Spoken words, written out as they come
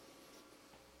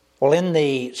Well, in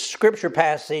the scripture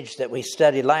passage that we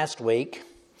studied last week,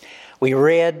 we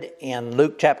read in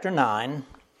Luke chapter 9,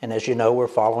 and as you know, we're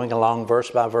following along verse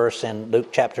by verse in Luke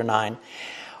chapter 9.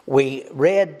 We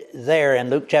read there in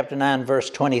Luke chapter 9,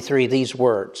 verse 23, these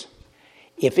words,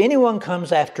 "If anyone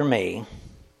comes after me,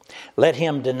 let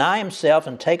him deny himself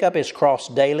and take up his cross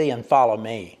daily and follow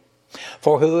me.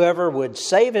 For whoever would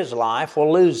save his life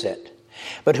will lose it,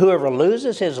 but whoever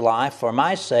loses his life for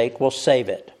my sake will save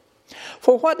it.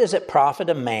 For what does it profit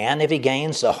a man if he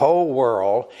gains the whole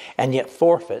world and yet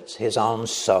forfeits his own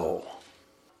soul?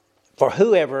 For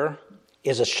whoever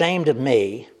is ashamed of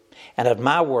me and of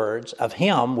my words, of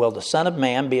him will the Son of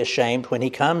Man be ashamed when he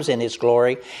comes in his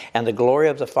glory and the glory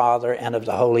of the Father and of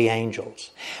the holy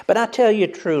angels. But I tell you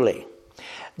truly,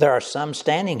 there are some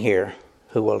standing here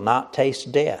who will not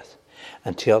taste death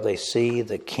until they see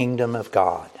the kingdom of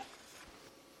God."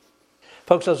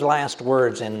 Folks, those last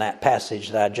words in that passage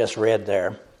that I just read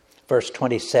there, verse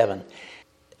 27,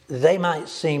 they might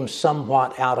seem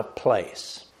somewhat out of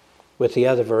place with the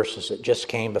other verses that just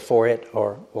came before it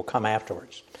or will come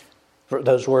afterwards.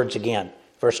 Those words again,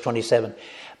 verse 27,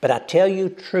 "But I tell you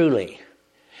truly,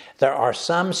 there are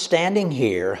some standing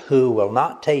here who will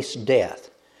not taste death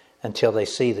until they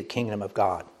see the kingdom of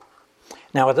God."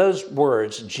 Now, with those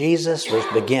words, Jesus was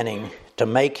beginning to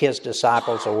make his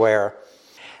disciples aware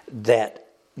that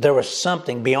there was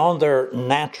something beyond their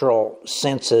natural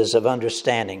senses of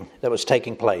understanding that was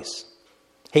taking place.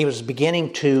 He was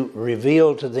beginning to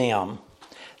reveal to them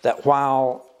that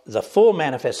while the full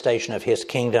manifestation of his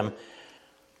kingdom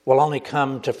will only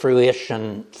come to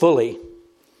fruition fully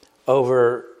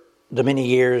over the many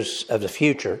years of the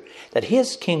future, that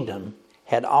his kingdom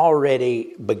had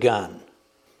already begun.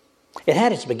 It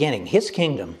had its beginning. His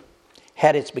kingdom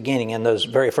had its beginning in those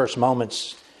very first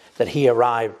moments that he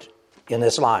arrived in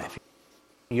this life.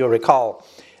 You'll recall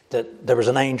that there was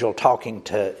an angel talking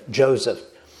to Joseph.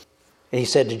 And he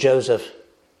said to Joseph,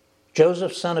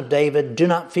 "Joseph, son of David, do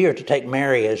not fear to take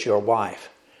Mary as your wife.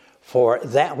 For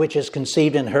that which is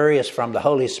conceived in her is from the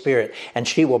Holy Spirit. And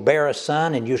she will bear a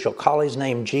son, and you shall call his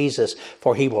name Jesus,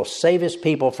 for he will save his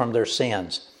people from their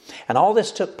sins." And all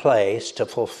this took place to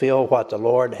fulfill what the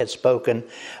Lord had spoken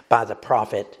by the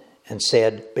prophet and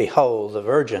said, "Behold, the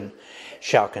virgin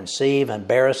shall conceive and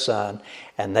bear a son,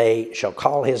 and they shall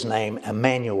call his name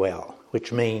Emmanuel,"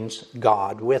 which means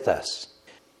God with us.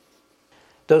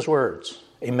 Those words,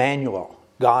 Emmanuel,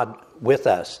 God with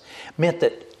us, meant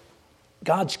that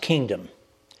God's kingdom,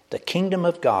 the kingdom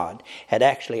of God, had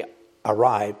actually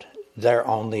arrived there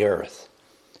on the earth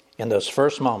in those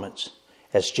first moments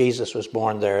as Jesus was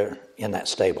born there in that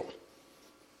stable.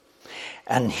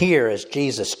 And here, as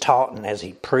Jesus taught and as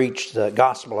he preached the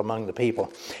gospel among the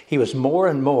people, he was more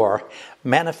and more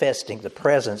manifesting the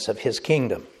presence of his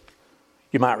kingdom.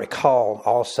 You might recall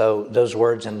also those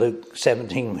words in Luke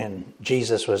 17 when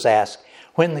Jesus was asked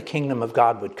when the kingdom of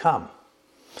God would come.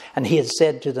 And he had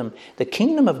said to them, the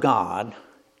kingdom of God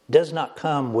does not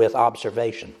come with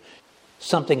observation,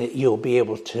 something that you'll be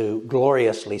able to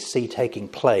gloriously see taking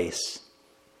place.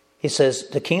 He says,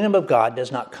 the kingdom of God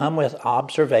does not come with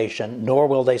observation, nor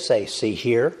will they say, see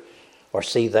here or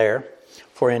see there.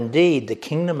 For indeed, the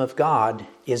kingdom of God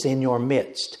is in your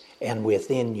midst and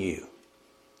within you.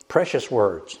 Precious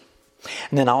words.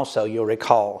 And then also you'll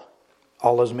recall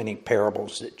all those many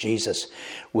parables that Jesus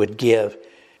would give,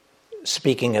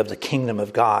 speaking of the kingdom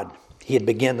of God. He'd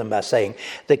begin them by saying,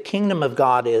 the kingdom of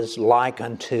God is like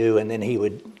unto, and then he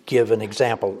would give an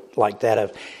example like that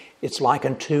of, it's like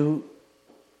unto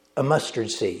a mustard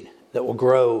seed that will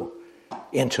grow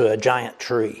into a giant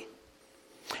tree.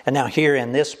 And now here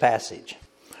in this passage,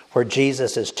 where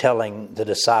Jesus is telling the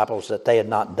disciples that they had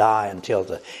not died until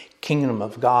the kingdom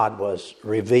of God was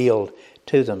revealed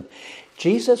to them,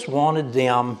 Jesus wanted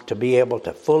them to be able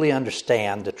to fully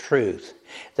understand the truth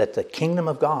that the kingdom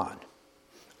of God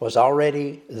was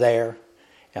already there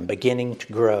and beginning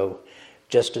to grow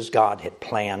just as God had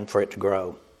planned for it to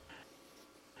grow.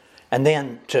 And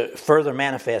then to further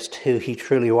manifest who he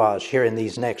truly was, here in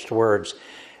these next words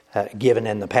given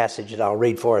in the passage that I'll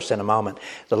read for us in a moment,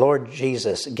 the Lord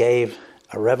Jesus gave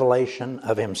a revelation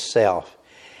of himself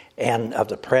and of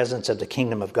the presence of the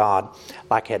kingdom of God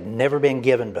like had never been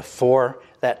given before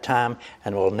that time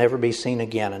and will never be seen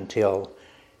again until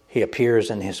he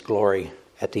appears in his glory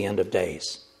at the end of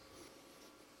days.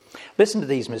 Listen to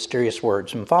these mysterious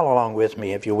words and follow along with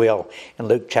me, if you will, in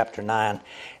Luke chapter 9.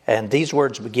 And these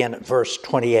words begin at verse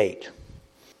 28.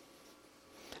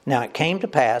 Now it came to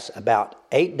pass about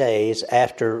 8 days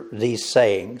after these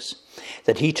sayings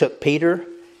that he took Peter,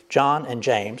 John, and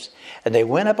James, and they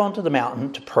went up onto the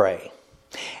mountain to pray.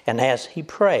 And as he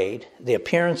prayed, the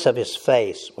appearance of his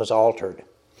face was altered,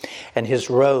 and his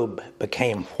robe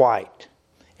became white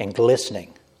and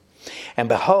glistening. And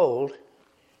behold,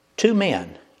 two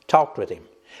men talked with him,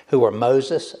 who were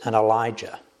Moses and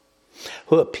Elijah,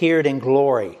 who appeared in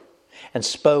glory and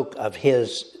spoke of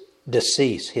his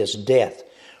decease, his death,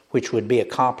 which would be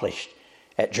accomplished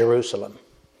at Jerusalem.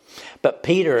 But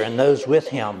Peter and those with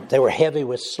him, they were heavy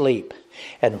with sleep.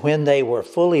 And when they were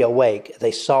fully awake,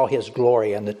 they saw his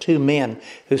glory and the two men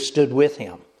who stood with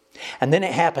him. And then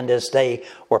it happened as they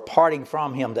were parting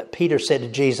from him that Peter said to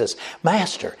Jesus,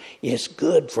 Master, it is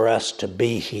good for us to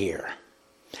be here.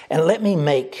 And let me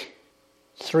make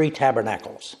 3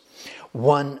 tabernacles.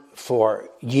 One for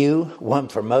you, one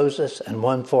for Moses, and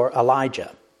one for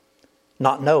Elijah.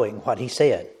 Not knowing what he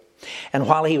said. And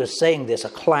while he was saying this, a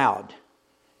cloud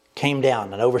came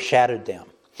down and overshadowed them.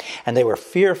 And they were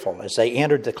fearful as they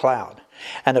entered the cloud.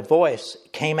 And a voice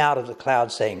came out of the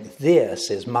cloud saying, This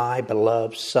is my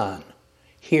beloved Son.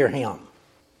 Hear him.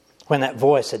 When that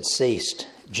voice had ceased,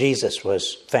 Jesus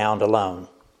was found alone.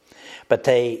 But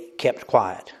they kept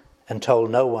quiet and told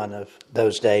no one of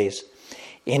those days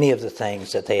any of the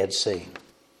things that they had seen.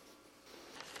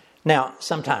 Now,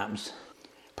 sometimes,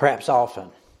 perhaps often,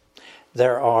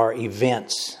 there are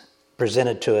events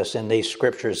presented to us in these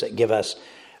scriptures that give us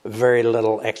very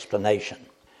little explanation.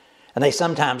 And they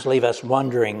sometimes leave us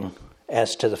wondering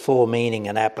as to the full meaning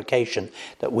and application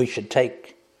that we should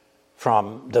take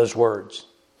from those words.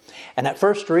 And at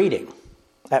first reading,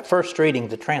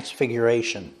 the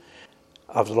Transfiguration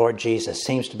of the Lord Jesus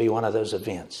seems to be one of those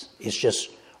events. It's just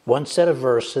one set of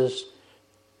verses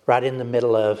right in the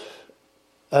middle of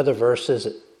other verses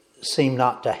that seem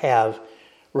not to have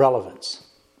relevance.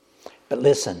 But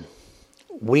listen,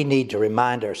 we need to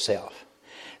remind ourselves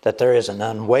that there is an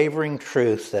unwavering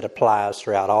truth that applies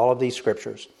throughout all of these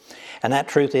scriptures. And that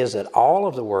truth is that all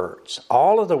of the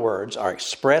words are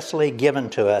expressly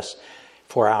given to us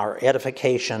for our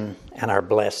edification and our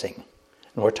blessing.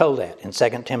 And we're told that in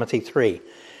 2 Timothy 3,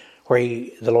 where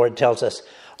the Lord tells us,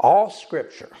 all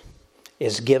scripture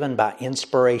is given by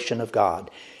inspiration of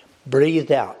God,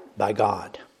 breathed out by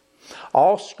God.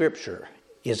 All scripture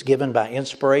is given by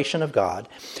inspiration of God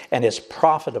and is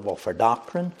profitable for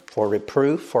doctrine, for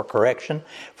reproof, for correction,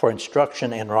 for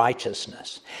instruction in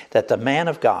righteousness, that the man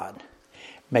of God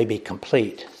may be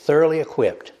complete, thoroughly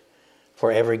equipped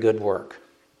for every good work.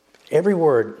 Every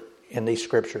word in these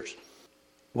scriptures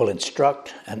will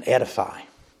instruct and edify.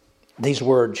 These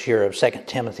words here of 2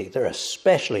 Timothy, they're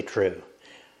especially true,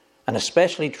 and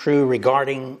especially true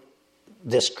regarding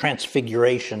this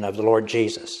transfiguration of the Lord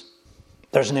Jesus.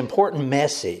 There's an important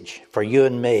message for you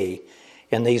and me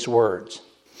in these words.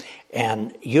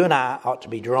 And you and I ought to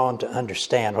be drawn to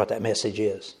understand what that message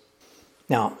is.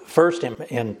 Now, first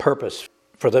in purpose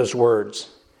for those words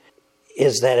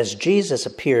is that as Jesus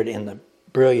appeared in the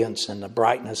brilliance and the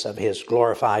brightness of his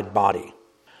glorified body,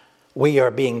 we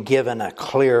are being given a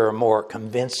clearer, more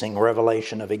convincing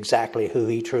revelation of exactly who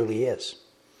he truly is.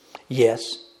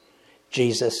 Yes,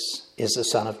 Jesus is the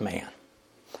Son of Man.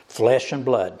 Flesh and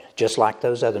blood, just like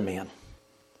those other men,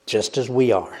 just as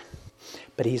we are.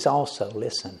 But he's also,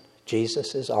 listen,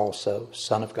 Jesus is also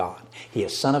Son of God. He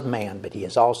is Son of Man, but he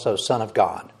is also Son of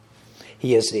God.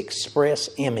 He is the express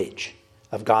image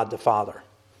of God the Father.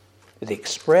 The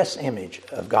express image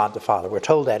of God the Father. We're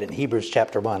told that in Hebrews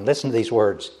chapter 1. Listen to these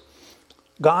words.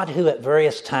 God, who at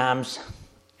various times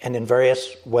and in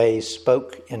various ways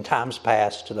spoke in times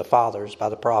past to the fathers by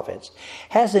the prophets,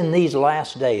 has in these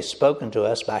last days spoken to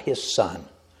us by his Son,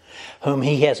 whom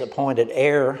he has appointed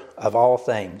heir of all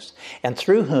things, and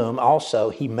through whom also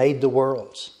he made the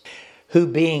worlds, who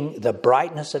being the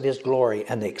brightness of his glory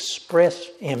and the express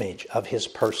image of his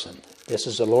person. This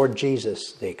is the Lord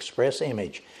Jesus, the express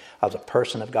image of the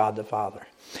person of God the Father,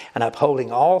 and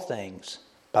upholding all things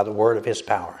by the word of his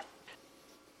power.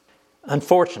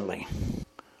 Unfortunately,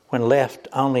 when left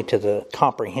only to the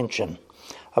comprehension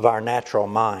of our natural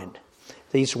mind,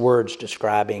 these words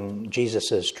describing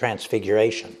Jesus'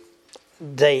 transfiguration,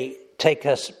 they take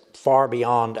us far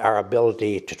beyond our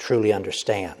ability to truly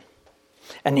understand.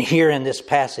 And here in this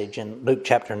passage in Luke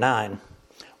chapter 9,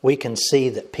 we can see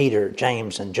that Peter,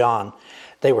 James, and John,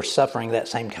 they were suffering that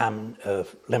same kind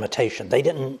of limitation. They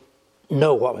didn't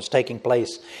know what was taking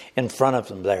place in front of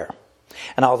them there.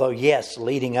 And although, yes,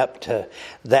 leading up to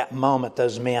that moment,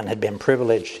 those men had been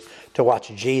privileged to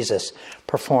watch Jesus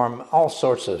perform all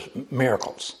sorts of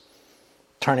miracles,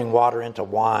 turning water into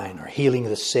wine, or healing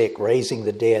the sick, raising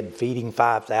the dead, feeding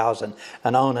 5,000,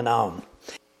 and on and on.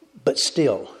 But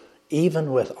still,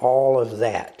 even with all of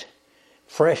that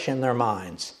fresh in their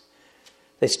minds,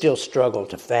 they still struggle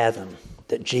to fathom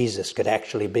that Jesus could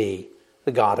actually be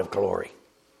the God of glory.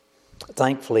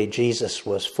 Thankfully, Jesus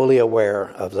was fully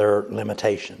aware of their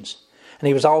limitations. And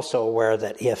he was also aware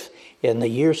that if in the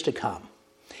years to come,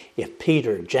 if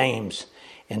Peter, James,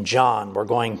 and John were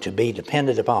going to be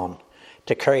depended upon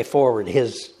to carry forward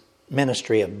his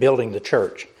ministry of building the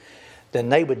church, then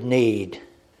they would need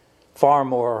far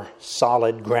more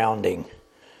solid grounding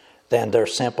than their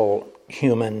simple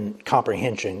human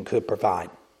comprehension could provide.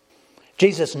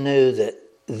 Jesus knew that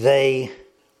they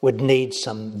would need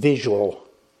some visual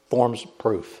forms of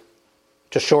proof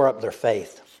to shore up their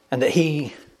faith, and that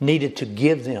he needed to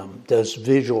give them those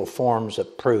visual forms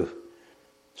of proof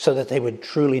so that they would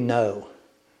truly know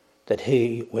that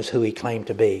he was who he claimed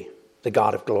to be, the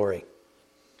God of glory.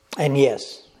 And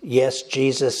yes,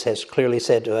 Jesus has clearly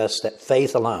said to us that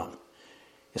faith alone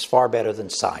is far better than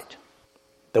sight,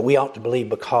 that we ought to believe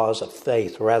because of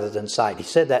faith rather than sight. He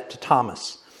said that to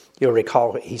Thomas. You'll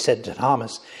recall he said to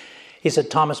Thomas, he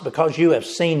said, Thomas, because you have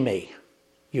seen me,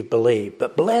 you've believed.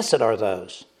 But blessed are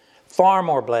those, far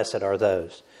more blessed are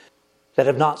those that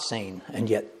have not seen and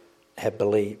yet have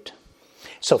believed.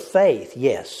 So faith,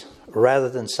 yes, rather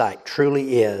than sight,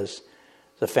 truly is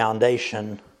the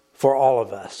foundation for all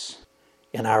of us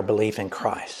in our belief in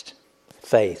Christ.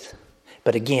 Faith.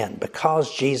 But again,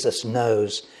 because Jesus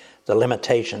knows the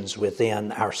limitations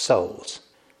within our souls,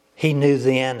 he knew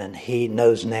then and he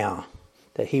knows now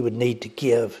that he would need to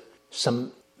give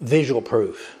some visual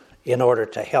proof in order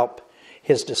to help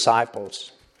his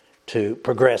disciples to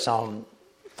progress on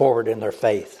forward in their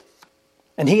faith.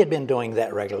 And he had been doing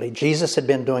that regularly. Jesus had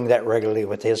been doing that regularly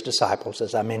with his disciples,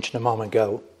 as I mentioned a moment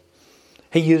ago.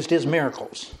 He used his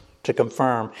miracles to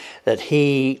confirm that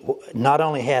he not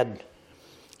only had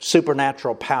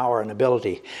supernatural power and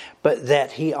ability, but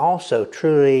that he also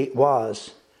truly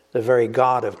was the very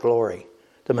God of glory,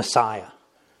 the Messiah,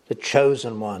 the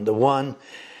chosen one, the one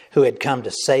who had come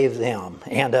to save them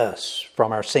and us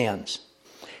from our sins.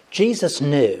 Jesus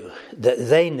knew that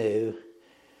they knew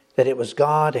that it was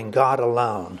God and God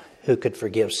alone who could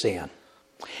forgive sin.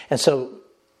 And so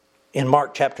in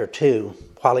Mark chapter 2,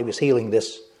 while he was healing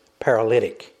this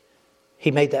paralytic,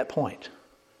 he made that point.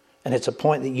 And it's a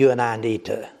point that you and I need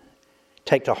to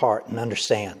take to heart and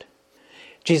understand.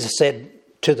 Jesus said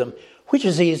to them, which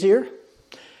is easier,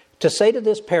 to say to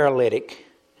this paralytic,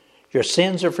 your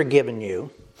sins are forgiven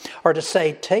you, or to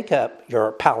say, take up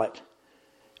your pallet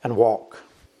and walk?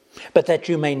 But that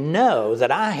you may know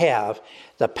that I have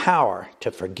the power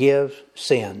to forgive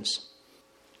sins,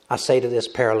 I say to this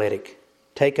paralytic,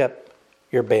 take up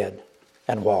your bed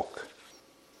and walk.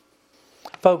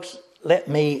 Folks, let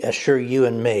me assure you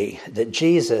and me that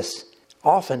Jesus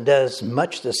often does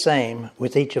much the same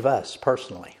with each of us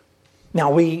personally. Now,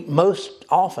 we most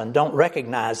often don't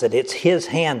recognize that it's his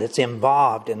hand that's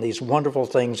involved in these wonderful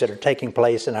things that are taking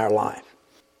place in our life.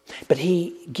 But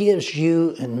he gives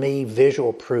you and me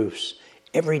visual proofs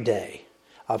every day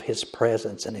of his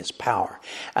presence and his power.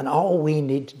 And all we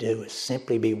need to do is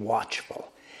simply be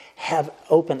watchful, have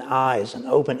open eyes and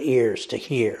open ears to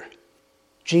hear.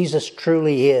 Jesus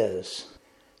truly is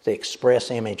the express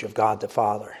image of God the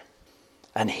Father.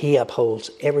 And he upholds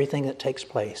everything that takes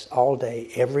place all day,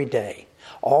 every day.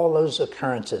 All those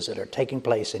occurrences that are taking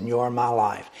place in your and my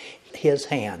life, his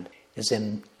hand is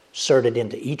inserted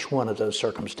into each one of those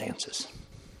circumstances.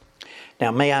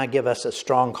 Now, may I give us a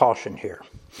strong caution here.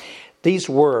 These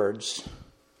words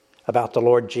about the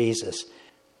Lord Jesus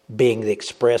being the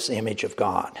express image of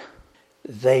God,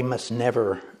 they must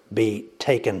never be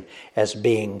taken as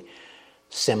being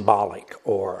symbolic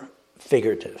or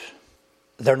figurative.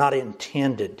 They're not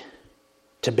intended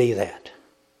to be that.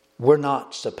 We're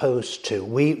not supposed to.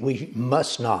 We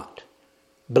must not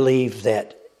believe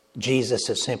that Jesus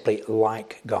is simply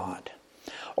like God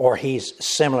or he's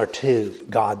similar to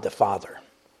God the Father.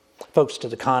 Folks, to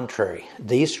the contrary,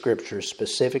 these scriptures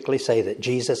specifically say that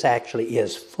Jesus actually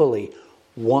is fully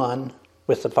one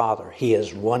with the Father. He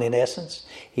is one in essence.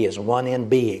 He is one in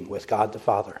being with God the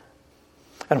Father.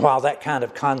 And while that kind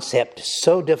of concept is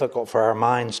so difficult for our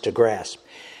minds to grasp,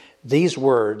 these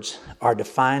words are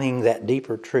defining that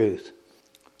deeper truth.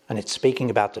 And it's speaking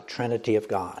about the Trinity of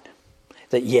God.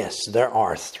 That yes, there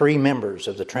are three members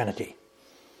of the Trinity.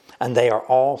 And they are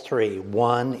all three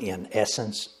one in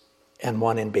essence and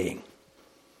one in being.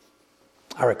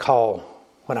 I recall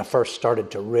when I first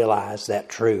started to realize that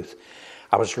truth,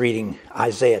 I was reading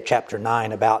Isaiah chapter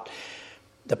 9 about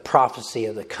the prophecy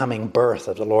of the coming birth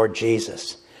of the Lord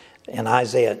Jesus. In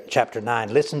Isaiah chapter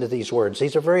 9, listen to these words.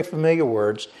 These are very familiar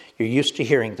words. You're used to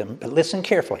hearing them, but listen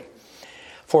carefully.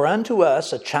 For unto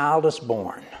us a child is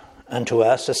born, unto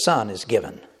us a son is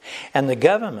given, and the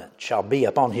government shall be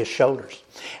upon his shoulders.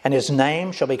 And his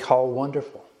name shall be called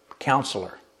Wonderful,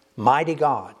 Counselor, Mighty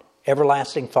God,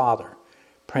 Everlasting Father,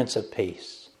 Prince of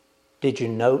Peace. Did you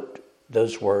note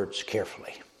those words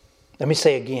carefully? Let me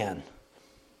say again,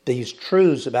 these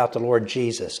truths about the Lord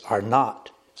Jesus are not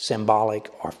symbolic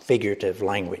or figurative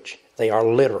language. They are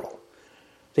literal.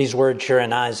 These words here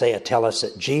in Isaiah tell us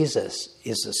that Jesus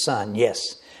is the Son,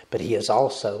 yes, but he is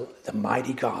also the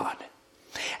mighty God.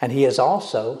 And he is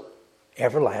also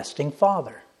everlasting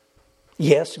Father.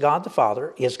 Yes, God the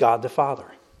Father is God the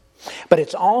Father. But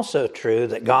it's also true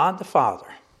that God the Father,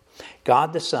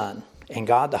 God the Son, and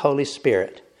God the Holy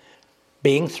Spirit,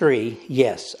 being three,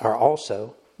 yes, are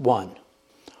also one.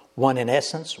 One in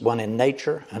essence, one in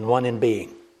nature, and one in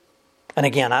being. And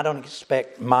again, I don't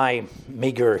expect my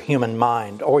meager human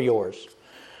mind or yours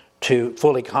to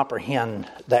fully comprehend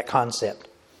that concept.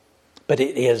 But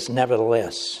it is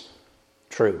nevertheless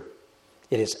true.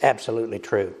 It is absolutely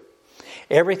true.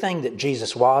 Everything that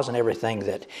Jesus was and everything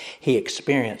that he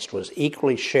experienced was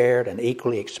equally shared and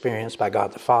equally experienced by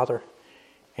God the Father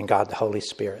and God the Holy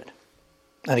Spirit.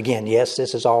 And again, yes,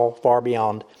 this is all far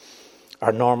beyond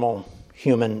our normal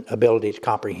human ability to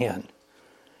comprehend.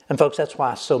 And folks, that's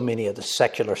why so many of the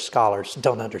secular scholars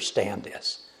don't understand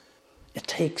this. It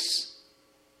takes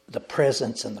the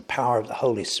presence and the power of the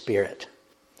Holy Spirit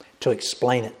to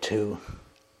explain it to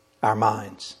our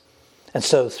minds. And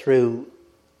so through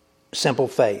simple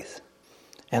faith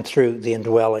and through the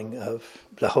indwelling of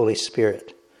the Holy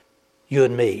Spirit, you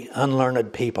and me,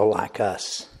 unlearned people like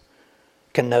us,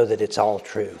 can know that it's all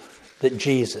true, that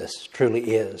Jesus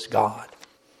truly is God.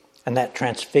 And that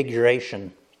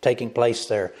transfiguration taking place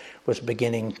there was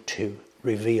beginning to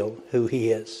reveal who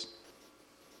he is.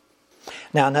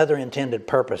 Now, another intended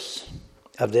purpose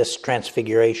of this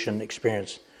transfiguration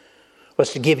experience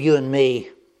was to give you and me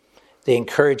the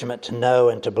encouragement to know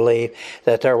and to believe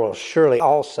that there will surely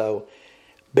also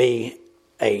be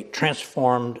a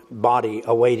transformed body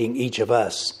awaiting each of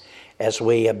us as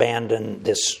we abandon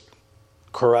this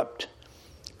corrupt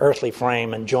earthly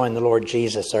frame and join the Lord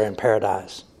Jesus there in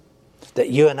paradise. That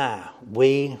you and I,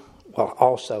 we will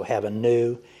also have a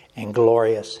new and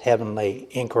glorious, heavenly,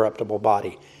 incorruptible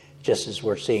body, just as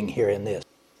we're seeing here in this.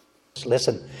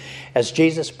 Listen, as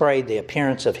Jesus prayed, the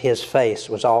appearance of his face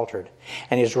was altered,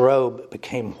 and his robe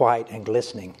became white and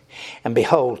glistening. And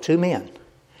behold, two men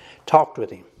talked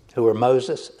with him, who were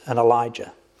Moses and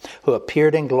Elijah, who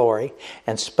appeared in glory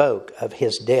and spoke of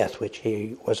his death, which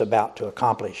he was about to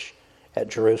accomplish at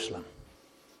Jerusalem.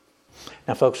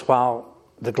 Now, folks, while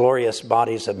the glorious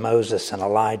bodies of Moses and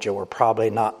Elijah were probably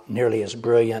not nearly as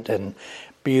brilliant and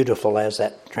beautiful as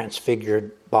that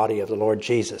transfigured body of the Lord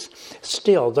Jesus,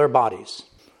 still their bodies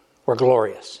were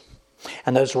glorious.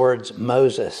 And those words,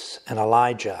 Moses and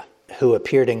Elijah, who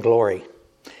appeared in glory,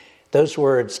 those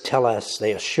words tell us,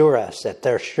 they assure us that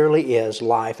there surely is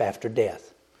life after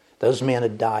death. Those men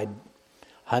had died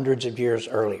hundreds of years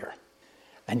earlier,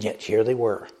 and yet here they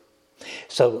were.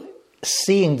 So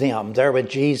seeing them there with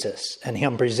Jesus and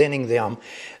him presenting them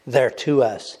there to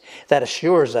us, that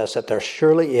assures us that there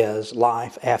surely is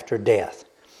life after death,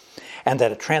 and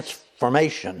that a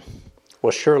transformation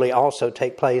will surely also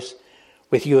take place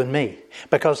with you and me.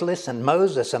 Because listen,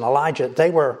 Moses and Elijah,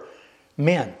 they were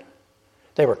men.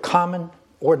 They were common,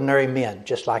 ordinary men,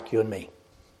 just like you and me.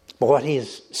 But what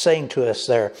he's saying to us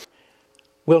there,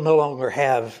 we'll no longer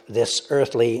have this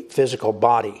earthly physical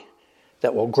body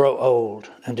that will grow old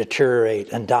and deteriorate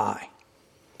and die.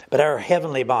 But our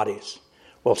heavenly bodies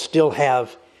will still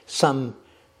have some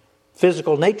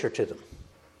physical nature to them.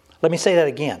 Let me say that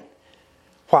again.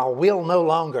 While we'll no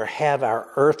longer have our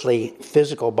earthly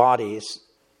physical bodies,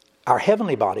 our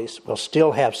heavenly bodies will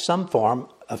still have some form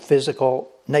of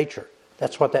physical nature.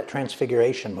 That's what that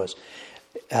transfiguration was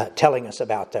telling us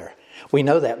about there. We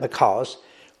know that because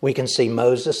we can see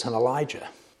Moses and Elijah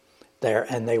there,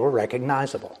 and they were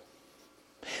recognizable.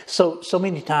 So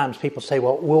many times people say,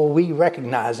 well, will we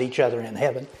recognize each other in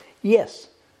heaven? Yes.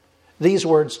 These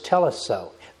words tell us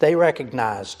so. They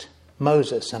recognized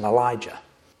Moses and Elijah.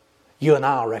 You and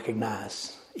I will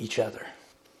recognize each other.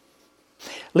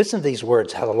 Listen to these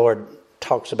words, how the Lord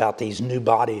talks about these new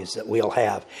bodies that we'll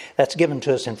have. That's given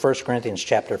to us in 1 Corinthians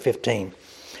chapter 15.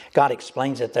 God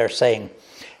explains it there saying,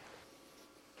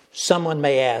 someone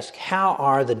may ask, how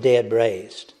are the dead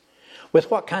raised? With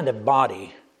what kind of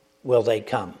body will they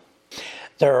come?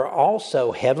 There are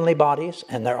also heavenly bodies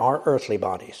and there are earthly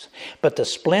bodies. But the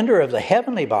splendor of the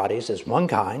heavenly bodies is one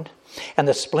kind, and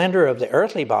the splendor of the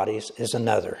earthly bodies is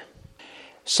another.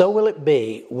 So will it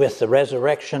be with the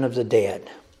resurrection of the dead.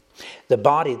 The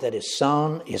body that is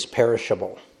sown is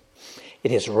perishable.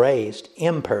 It is raised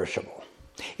imperishable.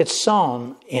 It's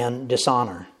sown in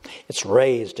dishonor. It's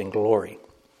raised in glory.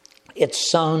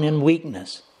 It's sown in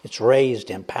weakness. It's raised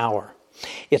in power.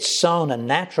 It's sown a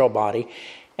natural body,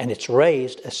 and it's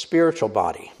raised a spiritual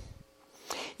body.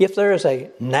 If there is a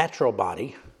natural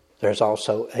body, there's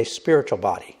also a spiritual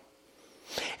body.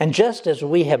 And just as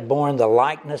we have borne the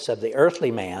likeness of the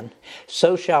earthly man,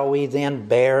 so shall we then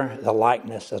bear the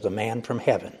likeness of the man from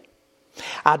heaven.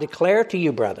 I declare to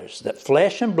you, brothers, that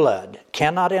flesh and blood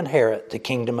cannot inherit the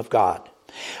kingdom of God,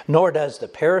 nor does the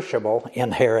perishable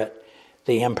inherit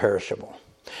the imperishable.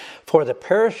 For the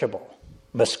perishable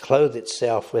must clothe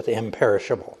itself with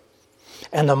imperishable,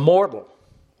 and the mortal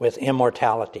with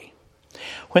immortality.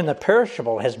 When the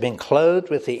perishable has been clothed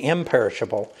with the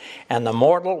imperishable, and the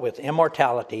mortal with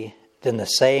immortality, then the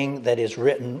saying that is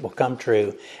written will come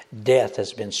true: death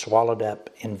has been swallowed up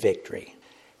in victory.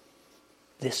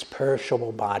 This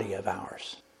perishable body of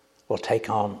ours will take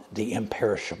on the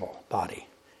imperishable body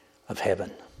of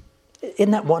heaven.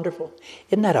 Isn't that wonderful?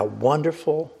 Isn't that a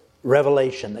wonderful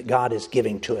revelation that God is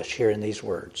giving to us here in these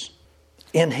words?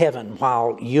 In heaven,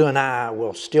 while you and I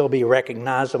will still be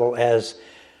recognizable as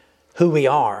who we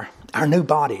are, our new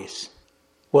bodies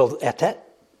will at that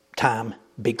time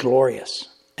be glorious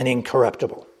and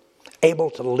incorruptible, able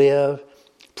to live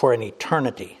for an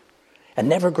eternity and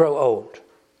never grow old,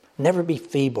 never be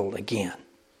feeble again.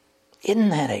 Isn't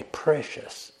that a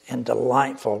precious and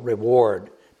delightful reward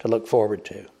to look forward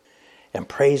to? And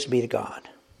praise be to God.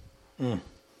 Now,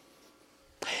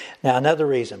 another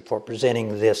reason for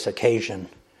presenting this occasion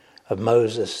of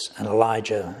Moses and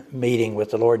Elijah meeting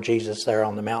with the Lord Jesus there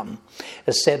on the mountain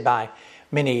is said by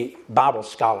many Bible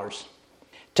scholars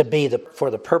to be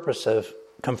for the purpose of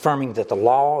confirming that the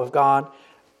law of God,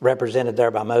 represented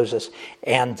there by Moses,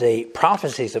 and the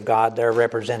prophecies of God there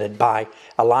represented by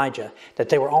Elijah, that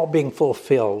they were all being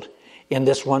fulfilled in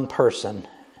this one person,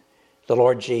 the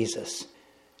Lord Jesus,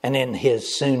 and in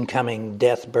his soon coming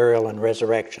death, burial, and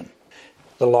resurrection.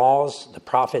 The laws, the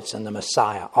prophets, and the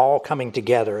Messiah all coming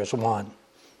together as one.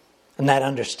 And that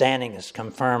understanding is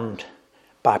confirmed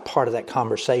by part of that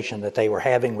conversation that they were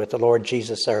having with the Lord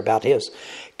Jesus there about his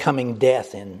coming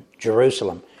death in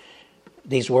Jerusalem.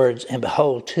 These words, and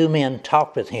behold, 2 men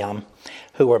talked with him,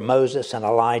 who were Moses and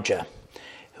Elijah,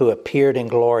 who appeared in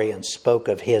glory and spoke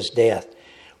of his death,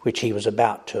 which he was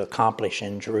about to accomplish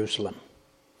in Jerusalem.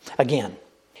 Again,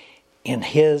 in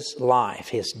his life,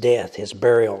 his death, his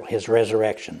burial, his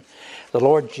resurrection, the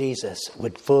Lord Jesus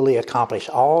would fully accomplish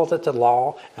all that the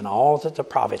law and all that the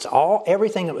prophets,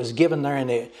 everything that was given there in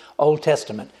the Old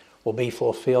Testament will be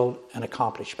fulfilled and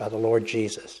accomplished by the Lord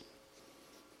Jesus.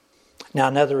 Now,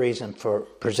 another reason for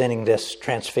presenting this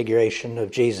transfiguration of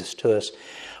Jesus to us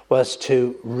was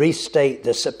to restate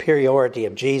the superiority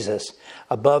of Jesus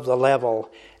above the level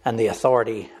and the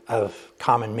authority of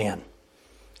common men,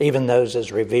 even those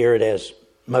as revered as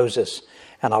Moses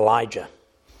and Elijah.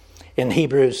 In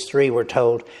Hebrews 3 we're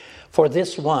told, for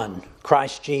this one,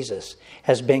 Christ Jesus,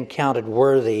 has been counted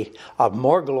worthy of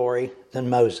more glory than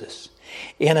Moses,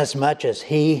 inasmuch as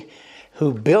he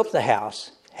who built the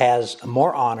house has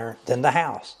more honor than the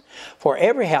house. For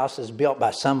every house is built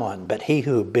by someone, but he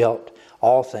who built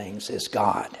all things is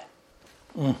God.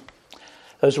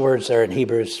 Those words there in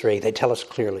Hebrews 3, they tell us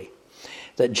clearly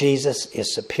that Jesus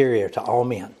is superior to all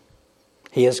men.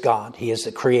 He is God. He is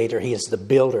the creator. He is the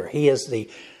builder. He is the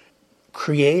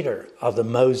creator of the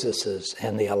Moseses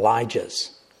and the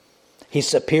Elijahs. He's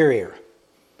superior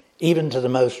even to the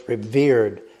most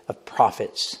revered of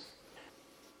prophets.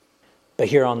 But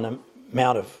here on the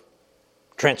Mount of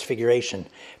Transfiguration,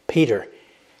 Peter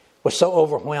was so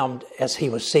overwhelmed as he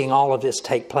was seeing all of this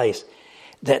take place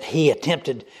that he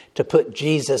attempted to put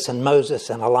Jesus and Moses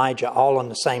and Elijah all on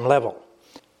the same level.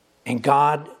 And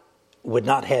God would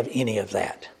not have any of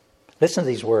that. Listen to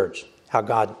these words, how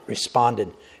God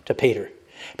responded to Peter.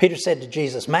 Peter said to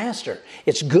Jesus, Master,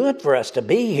 it's good for us to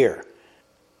be here.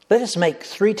 Let us make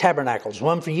 3 tabernacles,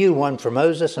 one for you, one for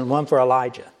Moses, and one for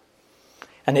Elijah.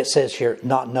 And it says here,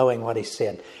 not knowing what he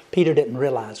said. Peter didn't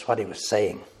realize what he was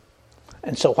saying.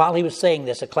 And so while he was saying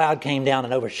this, a cloud came down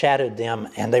and overshadowed them,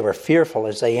 and they were fearful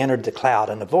as they entered the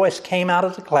cloud. And a voice came out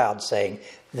of the cloud saying,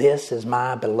 this is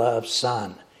my beloved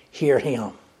Son. Hear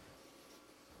him.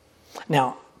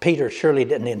 Now, Peter surely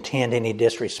didn't intend any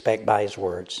disrespect by his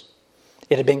words.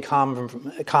 It had been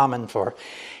common for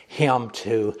him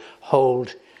to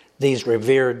hold these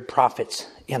revered prophets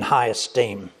in high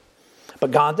esteem.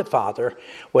 But God the Father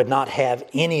would not have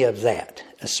any of that,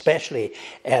 especially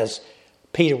as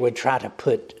Peter would try to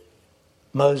put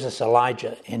Moses,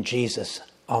 Elijah, and Jesus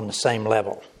on the same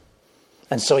level.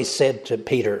 And so he said to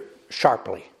Peter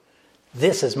sharply,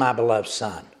 this is my beloved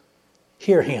Son.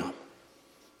 Hear him.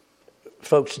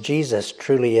 Folks, Jesus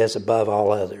truly is above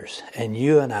all others, and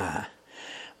you and I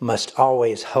must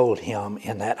always hold him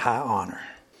in that high honor.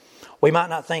 We might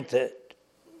not think that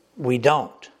we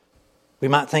don't. We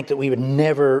might think that we would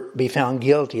never be found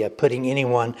guilty of putting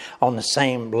anyone on the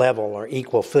same level or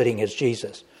equal footing as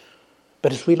Jesus.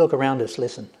 But as we look around us,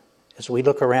 listen, as we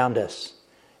look around us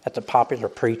at the popular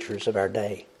preachers of our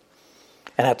day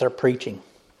and at their preaching,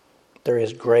 there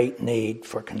is great need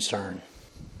for concern.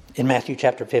 In Matthew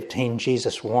chapter 15,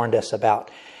 Jesus warned us about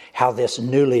how this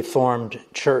newly formed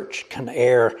church can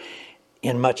err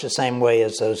in much the same way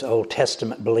as those Old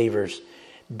Testament believers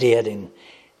did,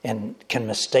 and can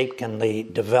mistakenly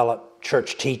develop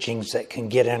church teachings that can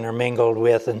get intermingled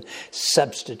with and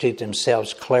substitute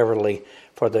themselves cleverly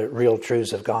for the real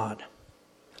truths of God.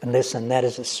 And listen, that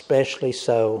is especially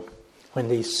so when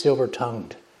these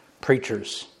silver-tongued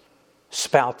preachers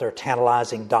spout their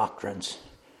tantalizing doctrines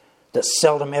that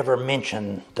seldom ever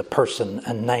mention the person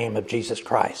and name of Jesus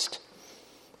Christ.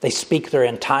 They speak their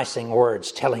enticing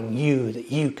words, telling you that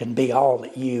you can be all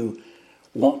that you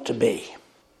want to be.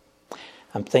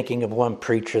 I'm thinking of one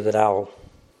preacher that I'll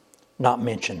not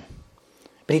mention,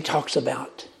 but he talks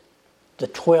about the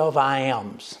 12 I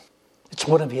ams. It's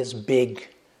one of his big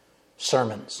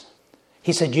sermons.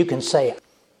 He said, you can say,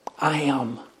 I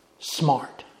am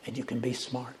smart, and you can be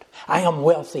smart. I am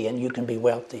wealthy, and you can be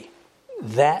wealthy.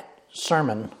 That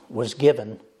sermon was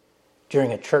given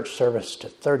during a church service to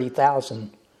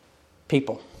 30,000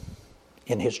 people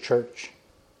in his church.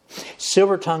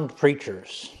 Silver-tongued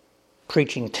preachers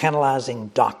preaching tantalizing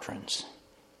doctrines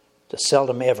that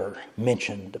seldom ever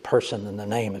mention the person and the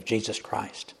name of Jesus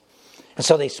Christ. And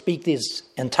so they speak these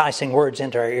enticing words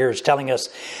into our ears, telling us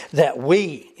that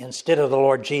we, instead of the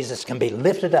Lord Jesus, can be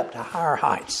lifted up to higher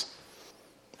heights.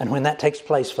 And when that takes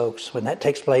place, folks, when that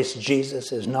takes place,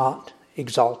 Jesus is not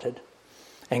exalted,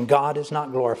 and God is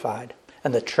not glorified,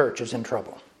 and the church is in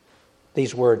trouble.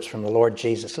 These words from the Lord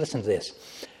Jesus. Listen to this.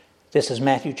 This is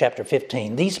Matthew chapter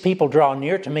 15. These people draw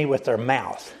near to me with their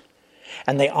mouth,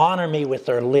 and they honor me with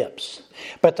their lips,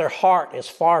 but their heart is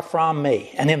far from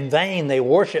me, and in vain they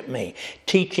worship me,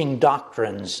 teaching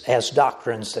doctrines as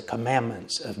doctrines the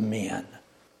commandments of men.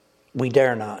 We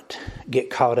dare not get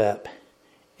caught up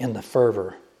in the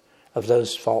fervor of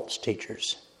those false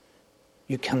teachers.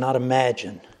 You cannot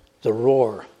imagine the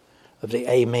roar of the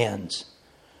amens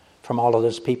from all of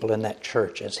those people in that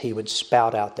church as he would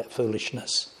spout out that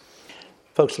foolishness.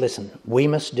 Folks, listen, we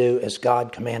must do as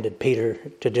God commanded Peter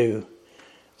to do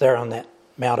there on that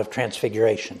Mount of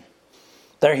Transfiguration.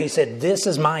 There he said, this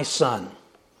is my son,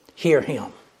 hear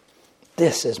him.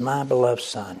 This is my beloved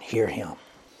son, hear him.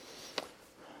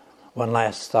 One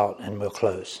last thought and we'll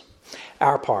close.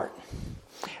 Our part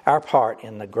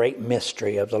in the great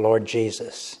mystery of the Lord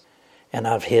Jesus and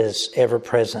of his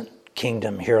ever-present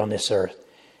kingdom here on this earth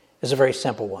is a very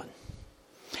simple one.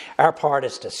 Our part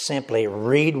is to simply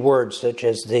read words such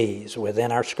as these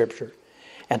within our scripture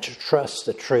and to trust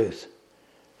the truth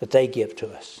that they give to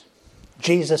us.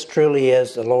 Jesus truly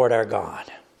is the Lord our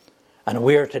God, and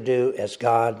we are to do as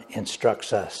God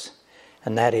instructs us,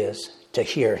 and that is to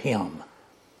hear him,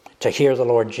 to hear the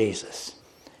Lord Jesus,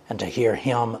 and to hear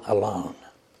him alone.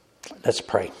 Let's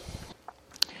pray.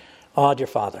 Oh, dear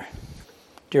Father,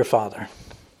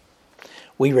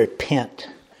 we repent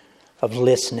of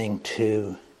listening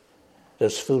to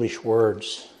those foolish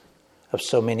words of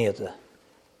so many of the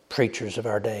preachers of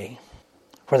our day,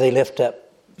 where they lift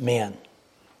up men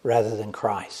rather than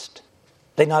Christ.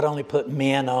 They not only put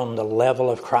men on the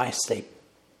level of Christ, they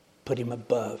put him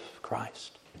above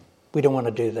Christ. We don't want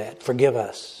to do that. Forgive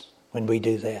us when we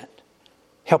do that.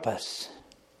 Help us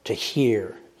to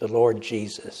hear the Lord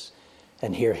Jesus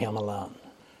and hear him alone.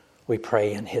 We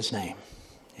pray in his name.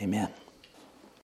 Amen.